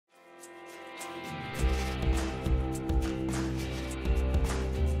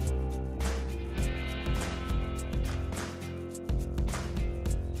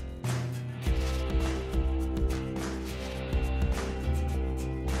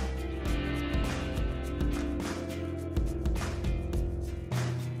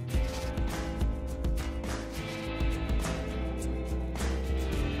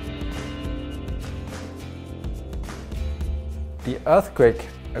The earthquake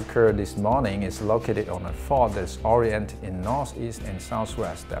occurred this morning is located on a fault that's oriented in northeast and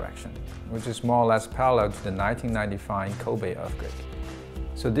southwest direction, which is more or less parallel to the 1995 Kobe earthquake.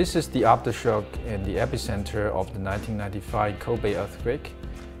 So this is the aftershock and the epicenter of the 1995 Kobe earthquake.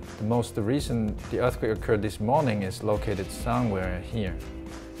 The most recent earthquake occurred this morning is located somewhere here,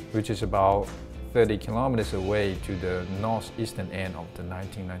 which is about 30 kilometers away to the northeastern end of the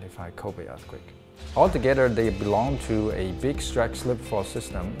 1995 Kobe earthquake. Altogether, they belong to a big strike slip fault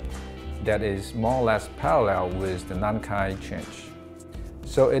system that is more or less parallel with the Nankai change.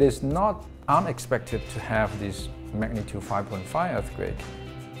 So it is not unexpected to have this magnitude 5.5 earthquake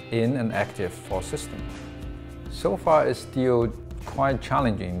in an active fault system. So far, it's still quite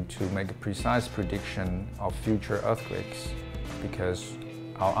challenging to make a precise prediction of future earthquakes because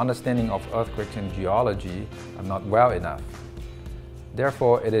our understanding of earthquakes and geology are not well enough.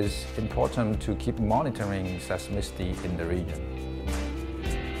 Therefore, it is important to keep monitoring seismicity in the region.